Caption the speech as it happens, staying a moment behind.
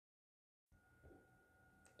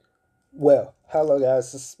Well, hello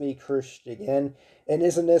guys, this is me, Christian again, and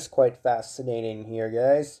isn't this quite fascinating here,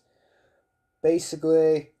 guys?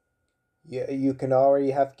 Basically, you can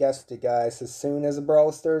already have guessed it, guys. As soon as a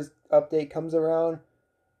Brawl Stars update comes around,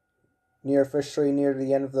 officially near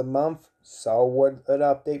the end of the month, so what an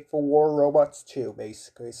update for War Robots 2,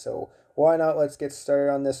 basically. So why not? Let's get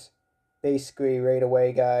started on this, basically right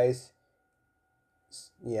away, guys.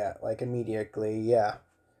 Yeah, like immediately, yeah.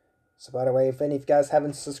 So by the way, if any of you guys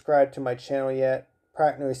haven't subscribed to my channel yet,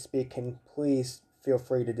 practically speaking, please feel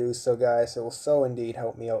free to do so, guys. It will so indeed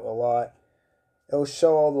help me out a lot. It will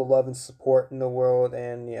show all the love and support in the world,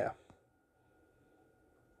 and yeah.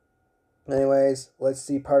 Anyways, let's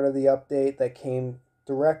see part of the update that came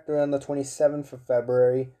directly on the 27th of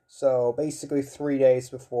February. So basically 3 days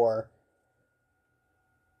before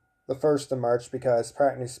the 1st of March, because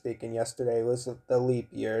practically speaking, yesterday was the leap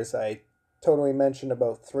years. I totally mentioned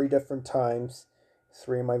about 3 different times,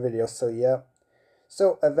 3 of my videos, so yeah.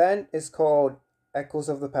 So event is called Echoes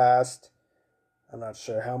of the Past. I'm not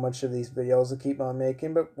sure how much of these videos I'll keep on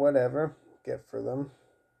making, but whatever, get for them.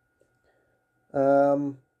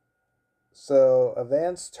 So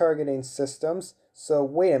advanced targeting systems. So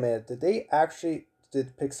wait a minute, did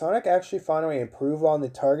Pixonic actually finally improve on the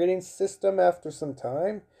targeting system after some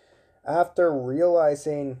time? After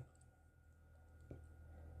realizing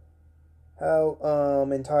how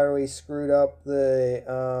entirely screwed up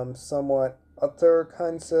the somewhat other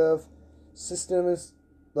kinds of systems,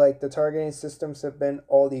 like the targeting systems, have been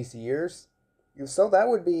all these years. So that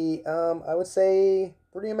would be I would say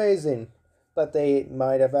pretty amazing, but they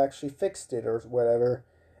might have actually fixed it or whatever.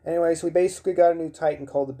 Anyways, we basically got a new Titan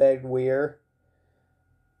called the Bedweer,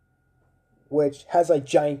 which has a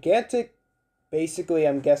gigantic, basically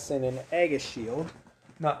I'm guessing an Aegis shield,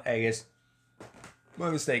 not Aegis, my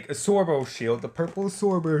mistake, a Sorbo shield, the purple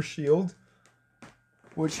Sorbo shield,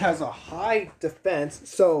 which has a high defense.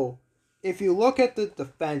 So, if you look at the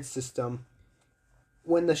defense system,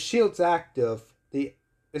 when the shield's active, the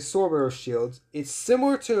Sorbo shields, it's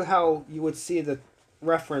similar to how you would see the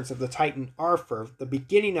reference of the Titan Arthur, the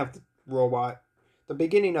beginning of the robot, the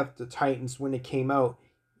beginning of the Titans when it came out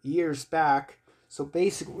years back. So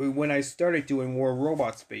basically, when I started doing War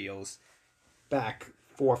Robots videos back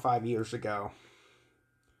 4 or 5 years ago.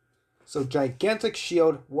 So gigantic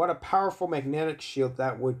shield, what a powerful magnetic shield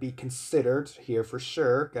that would be considered here for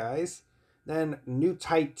sure, guys. Then new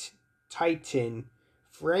Titan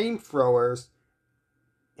flamethrowers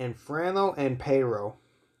and Frano and Pyro.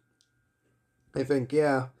 I think,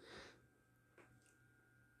 yeah.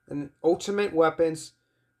 And ultimate weapons.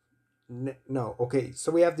 No, okay.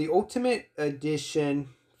 So we have the ultimate edition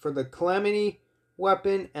for the Calamity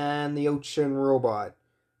weapon and the Ocean robot.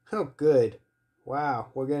 Oh, good. Wow,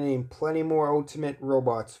 we're getting plenty more ultimate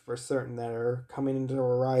robots for certain that are coming into the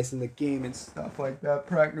rise in the game and stuff like that,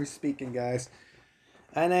 practically speaking, guys.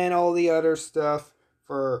 And then all the other stuff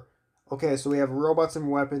for... Okay, so we have robots and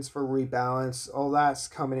weapons for rebalance. All that's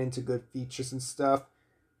coming into good features and stuff.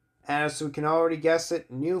 And as we can already guess it,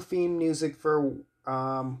 new theme music for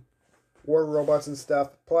War Robots and stuff.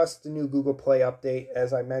 Plus the new Google Play update,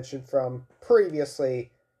 as I mentioned from previously,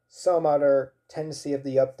 some other tendency of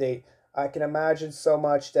the update. I can imagine so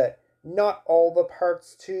much that not all the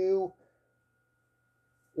parts to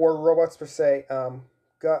War Robots per se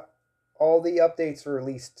got all the updates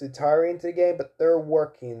released entirely into the game, but they're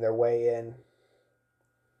working their way in.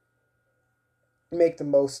 Make the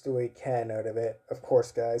most we can out of it, of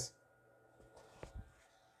course, guys.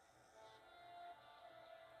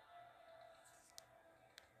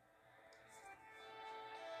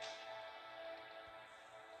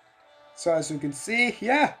 So as you can see,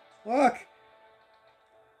 yeah, look.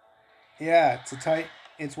 Yeah,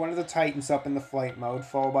 it's one of the Titans up in the flight mode,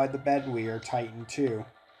 followed by the Bedweer Titan 2.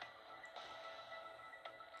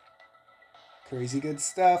 Crazy good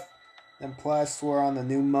stuff. Then plus we're on the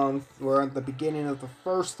new month. We're at the beginning of the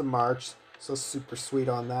 1st of March. So super sweet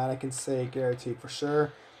on that, I can say, guaranteed for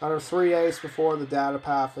sure. Another 3 days before the data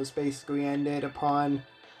path has basically ended upon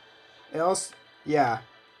else. Yeah.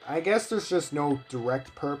 I guess there's just no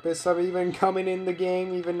direct purpose of even coming in the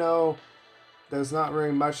game, even though there's not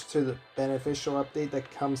very much to the beneficial update that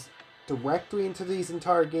comes directly into these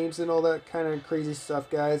entire games and all that kind of crazy stuff,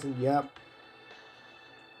 guys. And yep.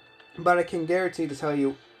 But I can guarantee to tell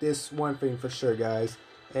you this one thing for sure, guys.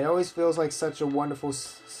 It always feels like such a wonderful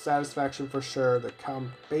satisfaction for sure that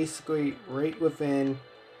come basically right within.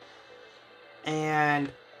 And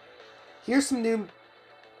here's some new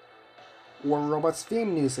War Robots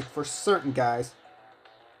theme music for certain, guys.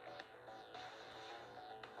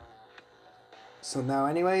 So now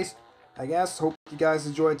anyways, I guess, hope you guys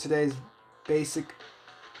enjoyed today's basic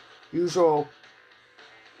usual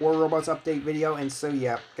War Robots update video. And so,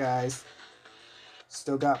 yep, guys.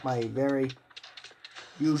 Still got my very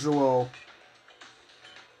usual,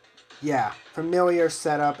 yeah, familiar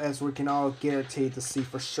setup, as we can all guarantee to see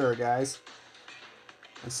for sure, guys.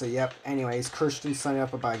 And so, yep, anyways, Christian signing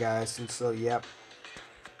up. Bye-bye, guys. And so, yep.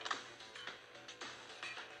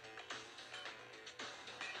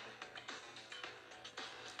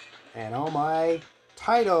 And all my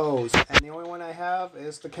titles. And the only one I have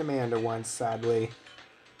is the Commander one, sadly.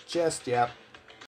 Just, yep.